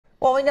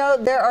Well, we know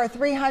there are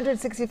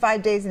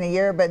 365 days in a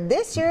year, but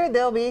this year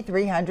there'll be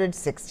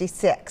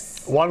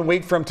 366. 1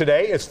 week from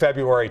today is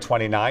February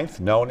 29th,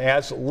 known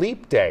as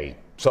Leap Day.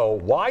 So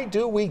why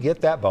do we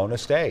get that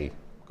bonus day?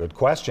 Good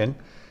question.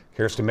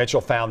 Kirsten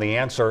Mitchell found the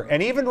answer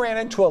and even ran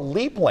into a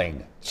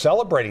leapling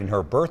celebrating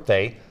her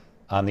birthday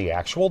on the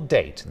actual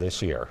date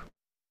this year.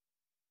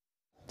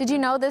 Did you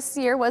know this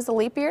year was a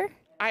leap year?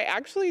 I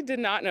actually did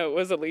not know it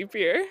was a leap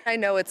year. I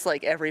know it's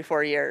like every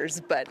 4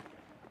 years, but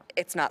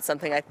it's not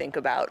something I think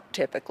about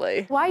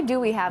typically. Why do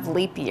we have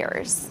leap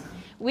years?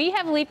 We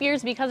have leap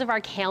years because of our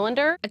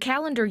calendar. A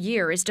calendar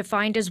year is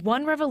defined as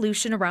one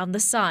revolution around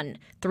the sun,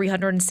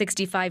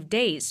 365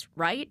 days,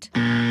 right?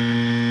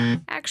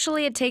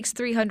 Actually, it takes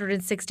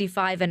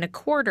 365 and a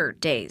quarter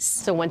days.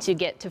 So once you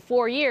get to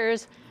 4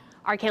 years,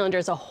 our calendar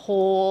is a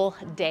whole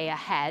day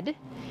ahead.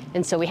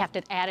 And so we have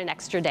to add an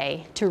extra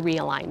day to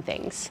realign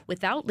things.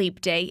 Without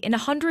leap day, in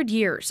 100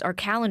 years, our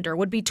calendar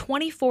would be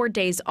 24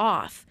 days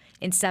off.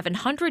 In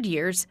 700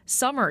 years,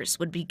 summers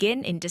would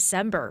begin in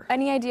December.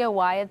 Any idea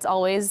why it's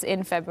always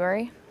in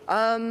February?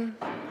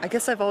 I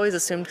guess I've always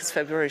assumed because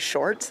February's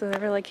short. So they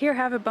were like, here,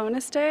 have a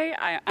bonus day?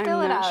 I'm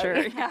not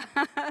sure. Yeah.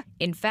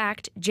 In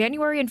fact,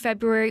 January and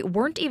February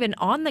weren't even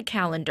on the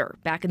calendar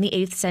back in the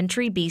 8th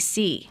century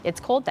BC. It's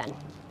cold then.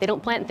 They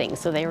don't plant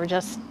things, so they were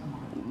just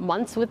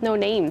months with no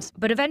names.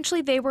 But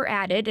eventually they were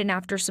added, and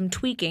after some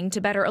tweaking to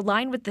better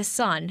align with the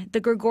sun, the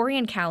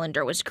Gregorian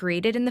calendar was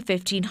created in the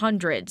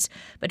 1500s.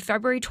 But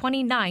February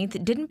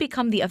 29th didn't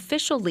become the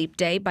official leap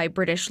day by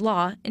British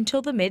law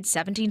until the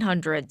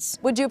mid-1700s.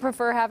 Would you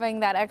prefer having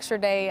that extra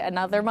day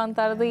another month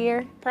out of the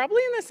year?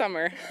 Probably in the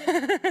summer.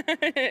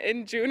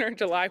 In June or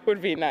July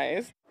would be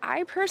nice.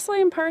 I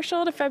personally am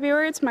partial to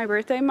February. It's my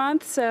birthday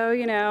month, so,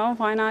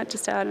 why not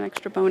just add an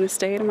extra bonus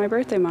day to my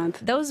birthday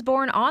month? Those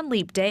born on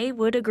leap day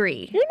would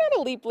agree. You're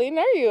not a leapling,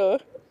 are you?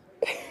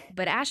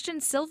 But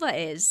Ashton Silva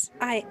is.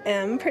 I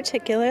am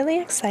particularly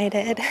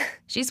excited.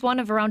 She's one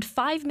of around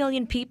 5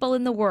 million people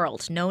in the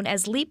world known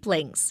as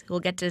leaplings who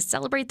will get to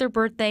celebrate their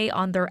birthday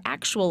on their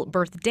actual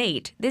birth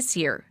date this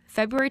year,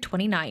 February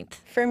 29th.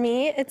 For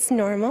me, it's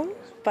normal,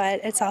 but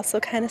it's also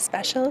kind of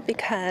special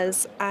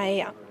because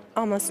I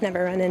almost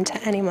never run into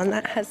anyone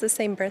that has the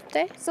same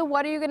birthday. So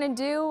what are you going to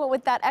do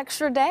with that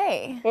extra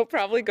day? We'll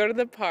probably go to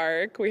the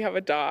park. We have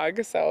a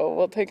dog, so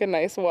we'll take a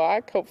nice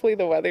walk. Hopefully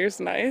the weather's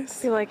nice.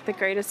 I feel like the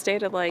greatest day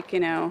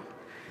to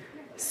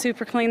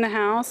super clean the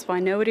house while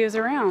nobody is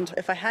around.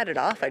 If I had it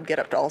off, I'd get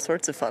up to all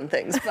sorts of fun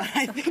things, but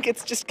I think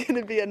it's just going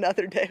to be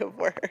another day of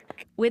work.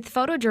 With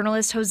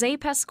photojournalist Jose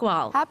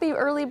Pascual. Happy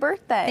early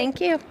birthday. Thank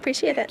you.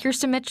 Appreciate it.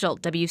 Kirsten Mitchell,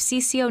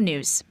 WCCO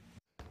News.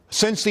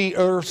 Since the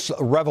Earth's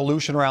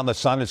revolution around the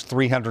sun is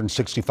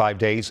 365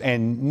 days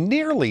and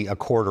nearly a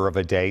quarter of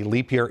a day,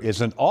 leap year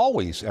isn't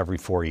always every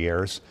 4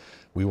 years.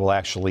 We will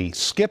actually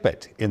skip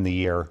it in the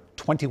year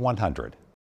 2100.